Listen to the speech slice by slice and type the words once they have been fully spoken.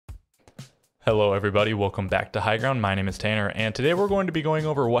Hello everybody, welcome back to High Ground. My name is Tanner, and today we're going to be going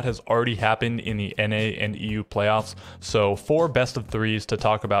over what has already happened in the NA and EU playoffs. So 4 best of 3s to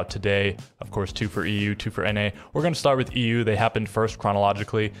talk about today. Of course, 2 for EU, 2 for NA. We're going to start with EU. They happened first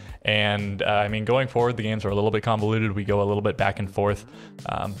chronologically, and going forward, the games are a little bit convoluted. We go a little bit back and forth,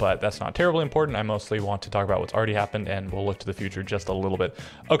 but that's not terribly important. I mostly want to talk about what's already happened, and we'll look to the future just a little bit.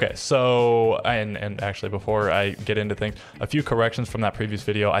 Okay, so, and actually before I get into things, a few corrections from that previous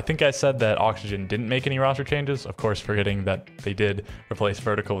video. I think I said that Oxygen didn't make any roster changes, of course forgetting that they did replace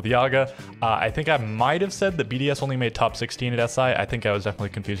Vertical with Yaga. I think I might have said that BDS only made top 16 at SI. I think I was definitely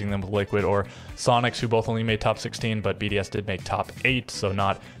confusing them with Liquid or Sonics, who both only made top 16, but BDS did make top 8, so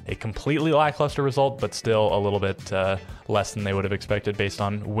not a completely lackluster result, but still a little bit less than they would have expected based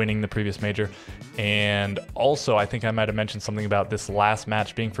on winning the previous major. And also, I think I might have mentioned something about this last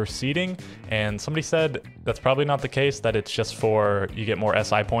match being for seeding, and somebody said that's probably not the case, that it's just for you get more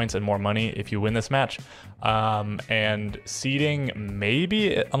SI points and more money if you win this match. And seeding,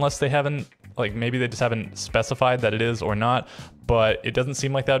 maybe, unless they haven't, maybe they just haven't specified that it is or not, but it doesn't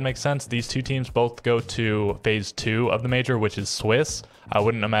seem like that would make sense. These two teams both go to phase 2 of the major, which is Swiss. I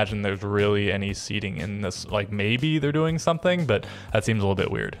wouldn't imagine there's really any seeding in this. Maybe they're doing something, but that seems a little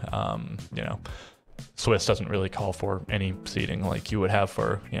bit weird. Swiss doesn't really call for any seeding like you would have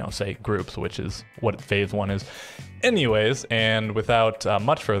for, say groups, which is what phase 1 is. Anyways, and without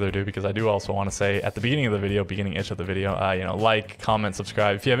much further ado, because I do also want to say at the beginning of the video, beginning-ish of the video, like, comment,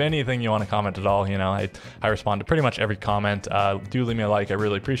 subscribe. If you have anything you want to comment at all, I respond to pretty much every comment. Do leave me a like, I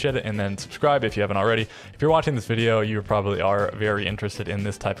really appreciate it, and then subscribe if you haven't already. If you're watching this video, you probably are very interested in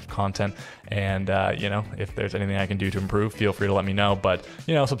this type of content, and if there's anything I can do to improve, feel free to let me know, but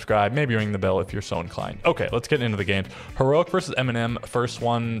subscribe, maybe ring the bell if you're so inclined. Okay, let's get into the games. Heroic versus MNM, first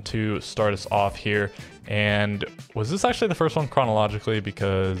one to start us off here. And was this actually the first one chronologically?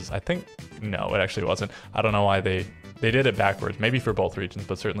 Because I think, no, it actually wasn't. I don't know why they did it backwards, maybe for both regions,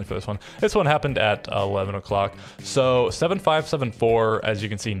 but certainly for this one. This one happened at 11 o'clock. So 7-5, 7-4, as you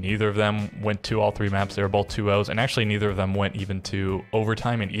can see, neither of them went to all 3 maps. They were both 2-0s, and actually neither of them went even to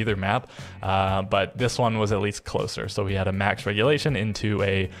overtime in either map. But this one was at least closer. So we had a max regulation into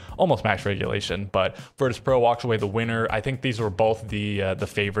a almost max regulation, but Virtus.pro walks away the winner. I think these were both the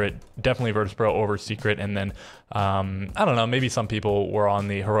favorite, definitely Virtus.pro over Secret, and then I don't know, maybe some people were on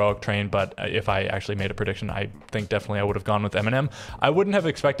the Heroic train, but if I actually made a prediction, I think definitely I would have gone with MNM. I wouldn't have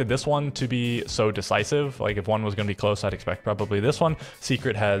expected this one to be so decisive. If one was going to be close, I'd expect probably this one.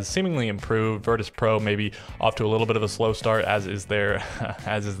 Secret has seemingly improved. Virtus.pro maybe off to a little bit of a slow start, as is their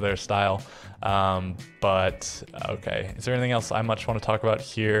style. But okay, is there anything else I much want to talk about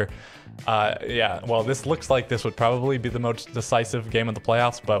here? Yeah, well, this looks like this would probably be the most decisive game of the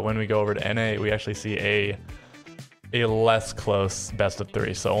playoffs, but when we go over to NA, we actually see a less close best of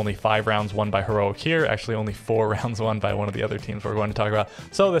 3. So only 5 rounds won by Heroic here, actually only 4 rounds won by one of the other teams we're going to talk about.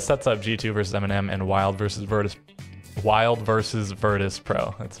 So this sets up G2 versus MNM and Wild versus Virtus.pro.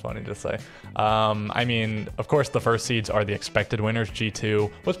 That's funny to say. Of course, the first seeds are the expected winners.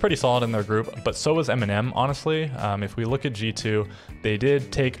 G2 was pretty solid in their group, but so was MNM, honestly. If we look at G2, they did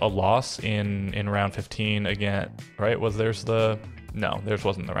take a loss in round 15 again, right? No, theirs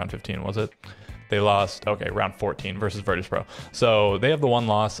wasn't the round 15, was it? They lost, okay, round 14 versus Virtus.pro. So they have the 1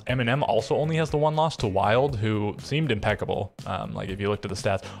 loss. MNM also only has the 1 loss to Wild, who seemed impeccable. If you looked at the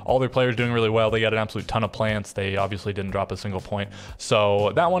stats, all their players doing really well. They got an absolute ton of plants. They obviously didn't drop a single point.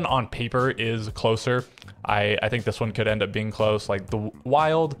 So that one on paper is closer. I think this one could end up being close. The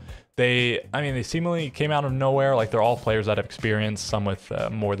Wild, they seemingly came out of nowhere. They're all players that have experience, some with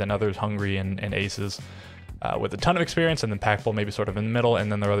more than others, Hungry and Aces. With a ton of experience, and then Packable maybe sort of in the middle,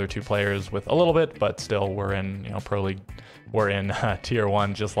 and then there are other 2 players with a little bit, but still we're in Pro League, we're in Tier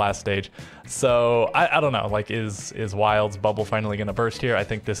 1 just last stage. So I don't know, is Wild's bubble finally going to burst here? I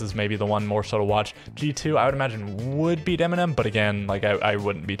think this is maybe the one more so to watch. G2 I would imagine would beat MNM, but again, I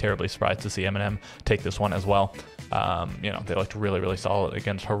wouldn't be terribly surprised to see MNM take this one as well. They looked really solid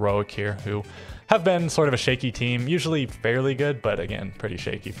against Heroic here, who have been sort of a shaky team, usually fairly good, but again pretty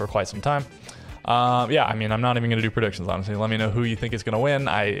shaky for quite some time. Yeah, I'm not even gonna do predictions, honestly. Let me know who you think is gonna win.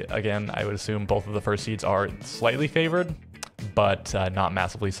 I would assume both of the first seeds are slightly favored, but not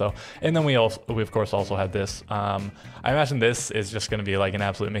massively so. And then we of course also have this. I imagine this is just gonna be an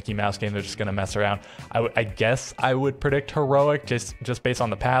absolute Mickey Mouse game. They're just gonna mess around. I guess I would predict Heroic just based on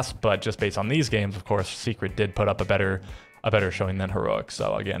the past, but just based on these games, of course, Secret did put up a better showing than Heroic.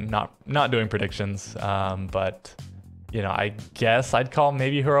 So again, not doing predictions, but I guess I'd call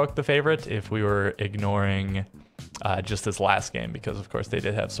maybe Heroic the favorite if we were ignoring just this last game, because of course they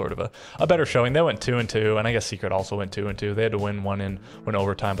did have sort of a better showing. They went 2-2, and I guess Secret also went 2-2. They had to win one in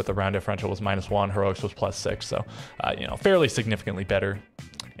overtime, but the round differential was -1. Heroics was +6, so you know, fairly significantly better.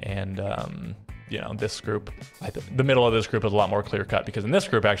 And you know, this group, the middle of this group is a lot more clear cut, because in this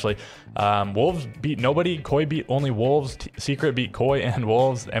group actually, Wolves beat nobody, Koi beat only Wolves, Secret beat Koi and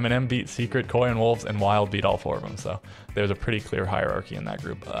Wolves, MNM beat Secret, Koi and Wolves, and Wild beat all 4 of them. So there's a pretty clear hierarchy in that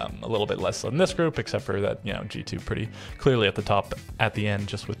group. A little bit less so in this group, except for that, you know, G2 pretty clearly at the top at the end,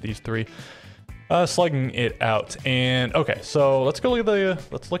 just with these 3. Slugging it out. And okay, so let's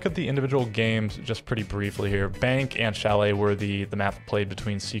look at the individual games just pretty briefly here. Bank and Chalet were the map played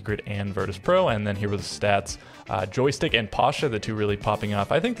between Secret and Virtus Pro, and then here were the stats. Joystick and Pasha, the 2 really popping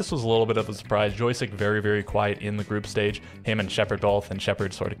off. I think this was a little bit of a surprise. Joystick very, very quiet in the group stage. Him and Shepard both, and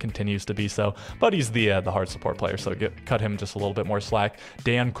Shepard sort of continues to be so, but he's the hard support player, so cut him just a little bit more slack.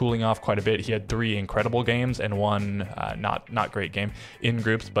 Dan cooling off quite a bit. He had 3 incredible games and 1 not great game in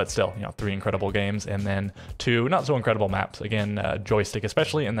groups, but still, you know, 3 incredible games, and then 2 not so incredible maps. Again, Joystick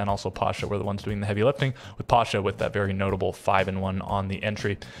especially, and then also Pasha were the ones doing the heavy lifting, with Pasha with that very notable 5-1 on the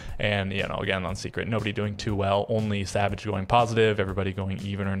entry. And you know, again, on Secret, nobody doing too well, only Savage going positive, everybody going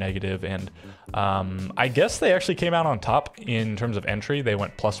even or negative. And I guess they actually came out on top in terms of entry. They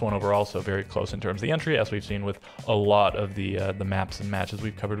went +1 overall, so very close in terms of the entry, as we've seen with a lot of the maps and matches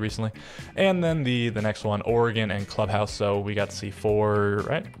we've covered recently. And then the next one, Oregon and Clubhouse. So we got to see 4,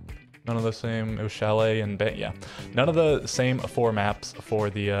 right? None of the same. It was Chalet and Bank. Yeah, none of the same 4 maps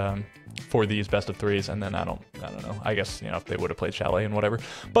for the for these best of 3s. And then I don't know. I guess, you know, if they would have played Chalet and whatever,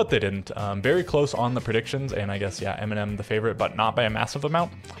 but they didn't. Very close on the predictions, and I guess, yeah, MNM the favorite, but not by a massive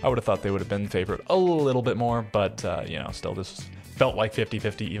amount. I would have thought they would have been favorite a little bit more, but you know, still this felt like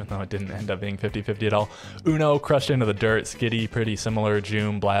 50-50, even though it didn't end up being 50-50 at all. Uno crushed into the dirt. Skitty pretty similar.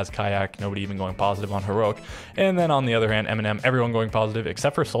 June, Blaz, Kayak, nobody even going positive on Heroic. And then on the other hand, MNM, everyone going positive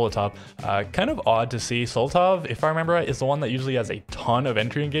except for Solotov. Kind of odd to see. Solotov, if I remember right, is the one that usually has a ton of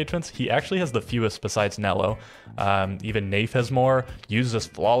entry engagements. He actually has the fewest besides Nello. Even Nafe has more. Uses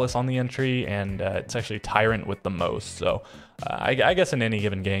Flawless on the entry, and it's actually Tyrant with the most. So I guess in any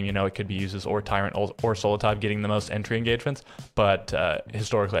given game, you know, it could be used as or Tyrant or Solotov getting the most entry engagements, but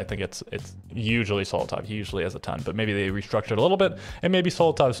historically I think it's usually Solotov. He usually has a ton, but maybe they restructured a little bit, and maybe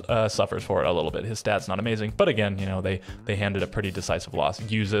Solotov suffers for it a little bit. His stats not amazing, but again, you know, they handed a pretty decisive loss.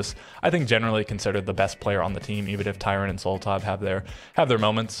 Uses, I think, generally considered the best player on the team, even if Tyrant and Solotov have their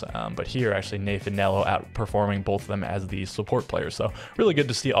moments. But here, actually, Nathan Nello outperforming both of them as the support players. So really good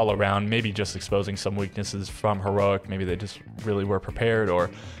to see all around. Maybe just exposing some weaknesses from Heroic. Maybe they just really were prepared, or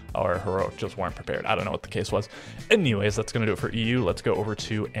Heroic just weren't prepared. I don't know what the case was. Anyways, that's going to do it for EU. Let's go over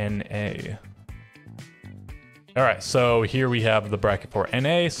to NA. All right, so here we have the bracket for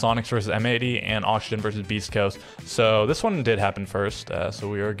NA, Sonics versus M80, and Oxygen versus Beast Coast. So this one did happen first, so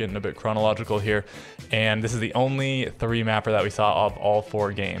we are getting a bit chronological here. And this is the only 3-mapper that we saw of all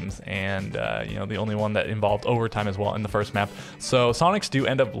 4 games, and you know, the only one that involved overtime as well in the first map. So Sonics do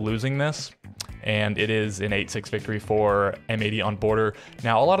end up losing this, and it is an 8-6 victory for M80 on Border.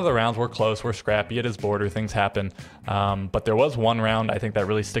 Now, a lot of the rounds were close, were scrappy. It is Border, things happen. But there was one round, I think, that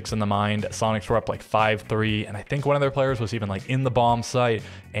really sticks in the mind. Sonics were up like 5-3, and I think one of their players was even like in the bomb site,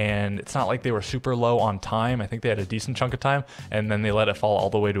 and it's not like they were super low on time. I think they had a decent chunk of time, and then they let it fall all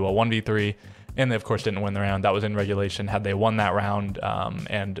the way to a 1v3. And they, of course, didn't win the round. That was in regulation. Had they won that round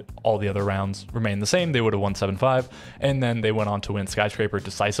and all the other rounds remained the same, they would have won 7-5. And then they went on to win Skyscraper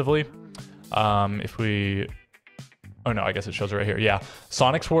decisively. Oh no, I guess it shows it right here. Yeah,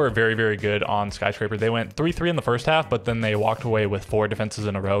 Sonics were very, very good on Skyscraper. They went 3-3 in the first half, but then they walked away with 4 defenses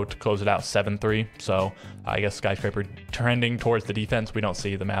in a row to close it out 7-3. So I guess Skyscraper trending towards the defense. We don't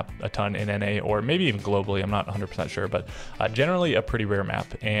see the map a ton in NA, or maybe even globally. I'm not 100% sure, but generally a pretty rare map.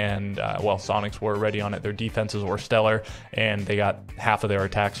 And well, Sonics were ready on it. Their defenses were stellar, and they got half of their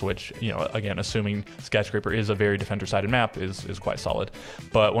attacks, which, you know, again, assuming Skyscraper is a very defender-sided map, is quite solid.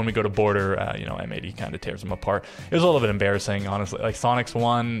 But when we go to Border, you know, M80 kind of tears them apart. It was a little bit embarrassing, honestly. Like, Sonics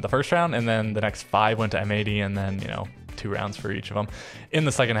won the first round, and then the next 5 went to M80, and then, you know, 2 rounds for each of them. In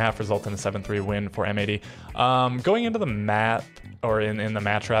the second half, resulted in a 7-3 win for M80. Going into the map, or in the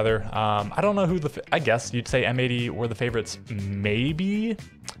match rather, I don't know who I guess you'd say M80 were the favorites, maybe,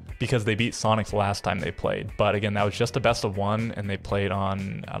 because they beat Sonics last time they played. But again, that was just a best of 1, and they played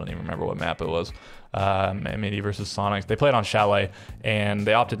on, I don't even remember what map it was. M80 versus Sonics. They played on Chalet, and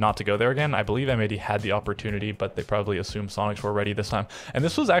they opted not to go there again. I believe M80 had the opportunity, but they probably assumed Sonics were ready this time. And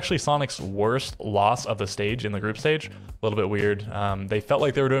this was actually Sonics' worst loss of the stage in the group stage. A little bit weird. They felt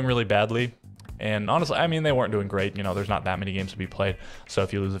like they were doing really badly, And honestly, I mean, they weren't doing great. You know, there's not that many games to be played. So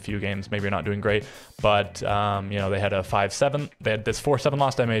if you lose a few games, maybe you're not doing great. But, you know, they had a 5-7. They had this 4-7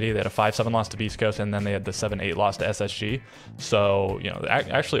 loss to M80. They had a 5-7 loss to Beast Coast. And then they had the 7-8 loss to SSG. So, you know,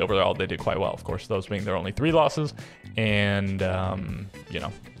 actually overall, they did quite well. Of course, those being their only 3 losses. And, you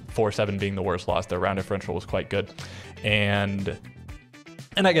know, 4-7 being the worst loss. Their round differential was quite good. And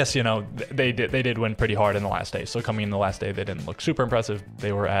I guess, you know, they did win pretty hard in the last day. So coming in the last day, they didn't look super impressive.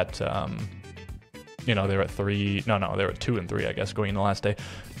 They were at, you know, they were at 3. No, they were at 2-3, I guess, going in the last day,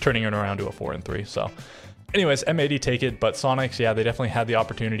 turning it around to a 4-3. So anyways, M80 take it, but Sonics, yeah, they definitely had the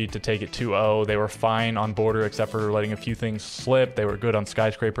opportunity to take it 2-0. They were fine on Border, except for letting a few things slip. They were good on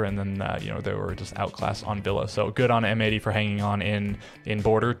Skyscraper, and then, you know, they were just outclassed on Villa. So good on M80 for hanging on in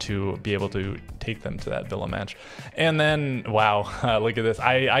Border to be able to take them to that Villa match. And then, wow, look at this.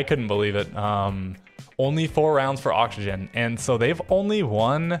 I couldn't believe it. Only 4 rounds for Oxygen, and so they've only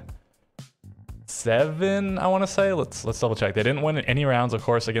won 7, I want to say. Let's double check. They didn't win any rounds, of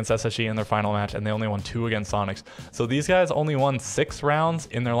course, against SSG in their final match, and they only won 2 against Sonics. So these guys only won 6 rounds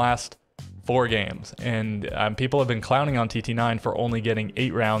in their last 4 games, and people have been clowning on TT9 for only getting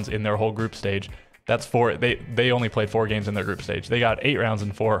 8 rounds in their whole group stage. That's 4. They only played 4 games in their group stage. They got 8 rounds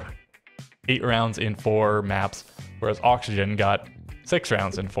in 4 maps, whereas Oxygen got 6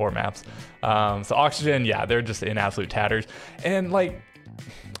 rounds in 4 maps. So Oxygen, yeah, they're just in absolute tatters. And like,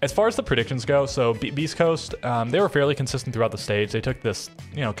 as far as the predictions go, so Beast Coast, they were fairly consistent throughout the stage. They took this,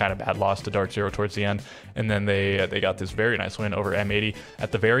 you know, kind of bad loss to Dark Zero towards the end, and then they got this very nice win over M80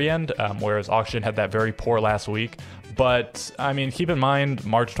 at the very end, whereas Oxygen had that very poor last week. But, I mean, keep in mind,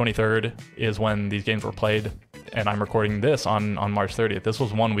 March 23rd is when these games were played, and I'm recording this on March 30th. This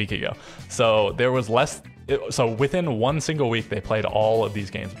was 1 week ago. So there was less... So within 1 single week, they played all of these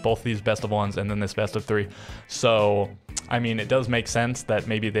games, both these best of 1s and then this best of 3. So, I mean, it does make sense that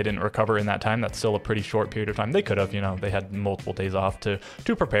maybe they didn't recover in that time. That's still a pretty short period of time. They could have, you know, they had multiple days off to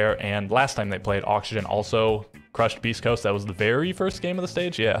prepare. And last time they played, Oxygen also crushed Beast Coast. That was the very first game of the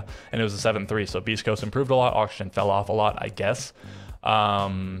stage, yeah. And it was a 7-3. So Beast Coast improved a lot. Oxygen fell off a lot, I guess.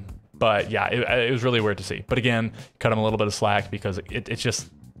 But yeah, it was really weird to see. But again, cut them a little bit of slack because it's just...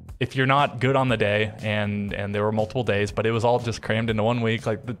 If you're not good on the day, and there were multiple days, but it was all just crammed into 1 week,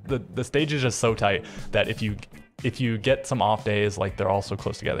 like the stage is just so tight that if you get some off days, like they're all so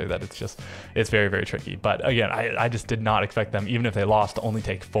close together that it's very, very tricky. But again, I just did not expect them, even if they lost, to only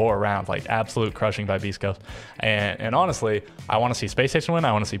take 4 rounds, like absolute crushing by Beast Coast. And honestly, I want to see Space Station win.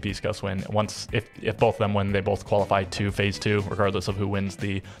 I want to see Beast Coast win. Once, if both of them win, they both qualify to phase 2, regardless of who wins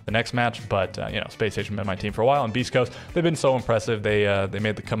the next match. But you know, Space Station been my team for a while, and Beast Coast, they've been so impressive. They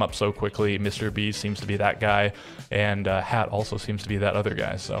made the come up so quickly. Mr. B seems to be that guy, and Hat also seems to be that other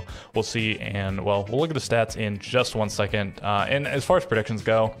guy. So we'll see. And well, we'll look at the stats in just 1 second. And as far as predictions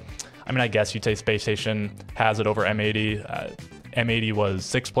go, I mean, I guess you'd say Space Station has it over M80. M80 was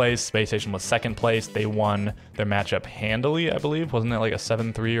 6th place, Space Station was 2nd place. They won their matchup handily, I believe. Wasn't it like a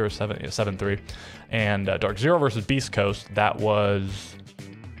 7-3 or 7-3? And Dark Zero versus Beast Coast, that was...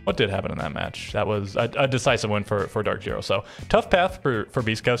 What did happen in that match? That was a decisive win for Dark Zero. So tough path for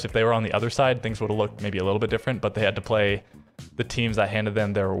Beast Coast. If they were on the other side, things would have looked maybe a little bit different, but they had to play the teams that handed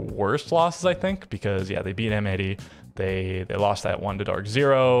them their worst losses, I think, because yeah, they beat M80. They lost that one to Dark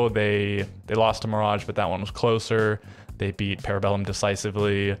Zero. They lost to Mirage, but that one was closer. They beat Parabellum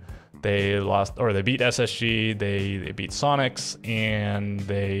decisively. They beat SSG. They beat Sonics, and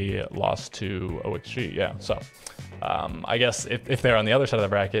they lost to OXG. Yeah, so I guess if they're on the other side of the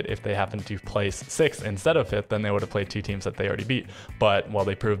bracket, if they happen to place 6th instead of 5th, then they would have played 2 teams that they already beat. But, well,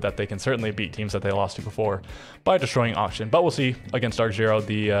 they proved that they can certainly beat teams that they lost to before by destroying Oxygen. But we'll see against Dark Zero,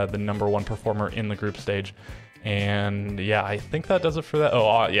 the #1 performer in the group stage. And yeah, I think that does it for that.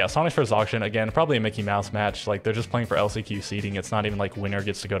 Oh, yeah, Sonics versus Oxygen, again, probably a Mickey Mouse match. Like, they're just playing for LCQ seeding. It's not even like winner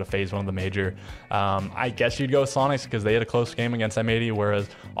gets to go to phase 1 of the major. I guess you'd go with Sonics because they had a close game against M80, whereas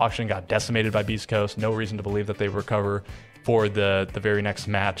Oxygen got decimated by Beast Coast. No reason to believe that they recover for the very next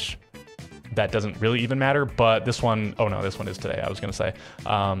match. That doesn't really even matter, but this one, oh no, this one is today, I was gonna say.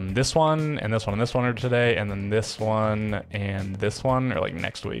 This one, and this one, and this one are today, and then this one, and this one are like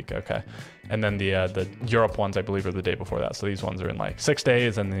next week, okay. And then the Europe ones, I believe, are the day before that. So these ones are in like 6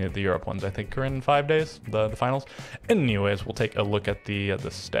 days, and the Europe ones, I think, are in 5 days, the finals. Anyways, we'll take a look at the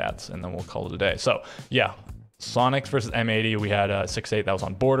stats, and then we'll call it a day. So yeah, Sonics versus M80, we had 6-8, that was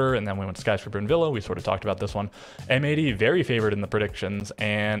on Border, and then we went to Skyscraper and Villa. We sort of talked about this one. M80 very favored in the predictions,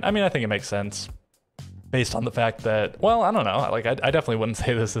 and I mean, I think it makes sense based on the fact that, well, I don't know, like I definitely wouldn't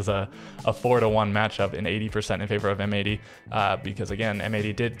say this is a 4-1 matchup in 80% in favor of M80, because again,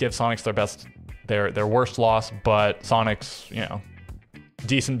 M80 did give Sonics their worst loss, but Sonics, you know,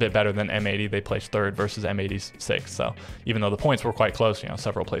 decent bit better than M80. They placed third versus M80's sixth. So even though the points were quite close, you know,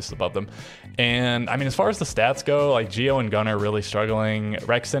 several places above them. And I mean, as far as the stats go, like Geo and Gunnar really struggling.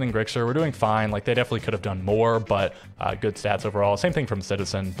 Rexton and Grixer were doing fine. Like they definitely could have done more, but good stats overall. Same thing from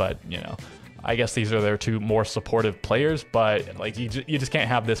Citizen, but you know, I guess these are their two more supportive players, but like you just can't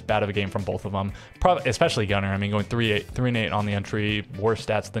have this bad of a game from both of them. Probably, especially Gunnar. I mean, going 3-8 on the entry, worse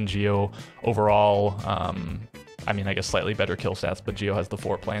stats than Geo overall. I mean, I guess slightly better kill stats, but Geo has the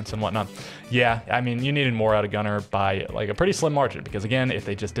 4 plants and whatnot. Yeah, I mean, you needed more out of Gunnar by like a pretty slim margin, because again, if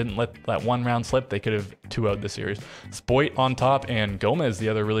they just didn't let that one round slip, they could have 2-0'd the series. Spoit on top, and Gomez, the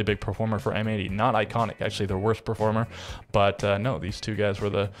other really big performer for M80. Not Iconic, actually their worst performer, but no, these two guys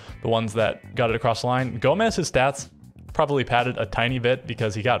were the ones that got it across the line. Gomez, his stats probably padded a tiny bit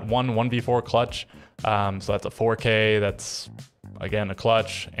because he got 1v4 clutch, so that's a 4K, that's again a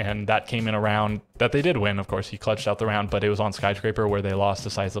clutch, and that came in a round that they did win. Of course, he clutched out the round, but it was on Skyscraper where they lost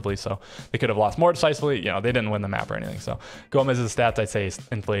decisively, so they could have lost more decisively. You know, they didn't win the map or anything. So Gomez's stats, I'd say, is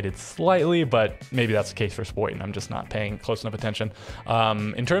inflated slightly, but maybe that's the case for Spoit, and I'm just not paying close enough attention.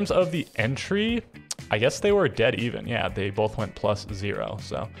 In terms of the entry, I guess they were dead even. Yeah, they both went +0,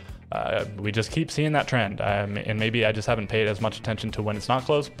 so we just keep seeing that trend, and maybe I just haven't paid as much attention to when it's not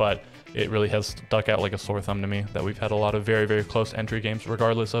close, but it really has stuck out like a sore thumb to me that we've had a lot of very, very close entry games,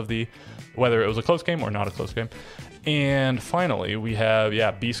 regardless of whether it was a close game or not a close game. And finally, we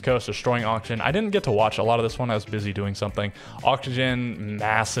have, Beast Coast destroying Oxygen. I didn't get to watch a lot of this one. I was busy doing something. Oxygen,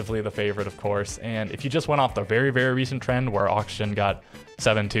 massively the favorite, of course. And if you just went off the very, very recent trend where Oxygen got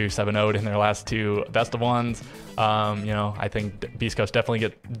 7-2, 7-0'd in their last 2 best of ones, you know, I think Beast Coast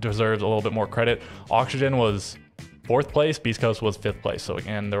definitely deserves a little bit more credit. Oxygen was 4th place, Beast Coast was 5th place. So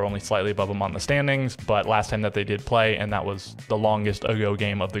again, they're only slightly above them on the standings, but last time that they did play, and that was the longest ago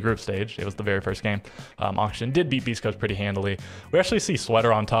game of the group stage, it was the very first game, Oxygen did beat Beast Coast pretty handily. We actually see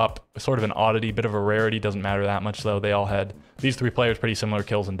Sweater on top, sort of an oddity, bit of a rarity, doesn't matter that much though. They all had, these 3 players, pretty similar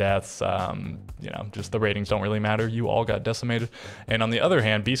kills and deaths. You know, just the ratings don't really matter. You all got decimated. And on the other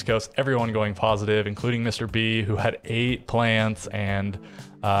hand, Beast Coast, everyone going positive, including Mr. B, who had 8 plants, and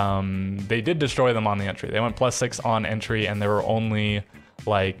they did destroy them on the entry. They went +6 on entry, and there were only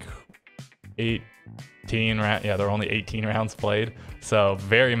like 18 rounds. Yeah, there were only 18 rounds played. So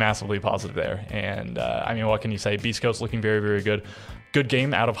very massively positive there. And I mean, what can you say? Beast Coast looking very, very good. Good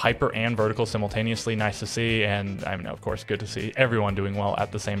game out of Hyper and Vertical simultaneously. Nice to see. And I mean, of course, good to see everyone doing well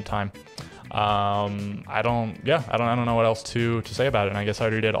at the same time. I don't know what else to say about it. And I guess I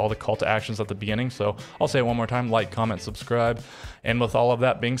already did all the call to actions at the beginning. So I'll say it one more time: like, comment, subscribe. And with all of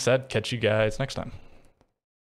that being said, catch you guys next time.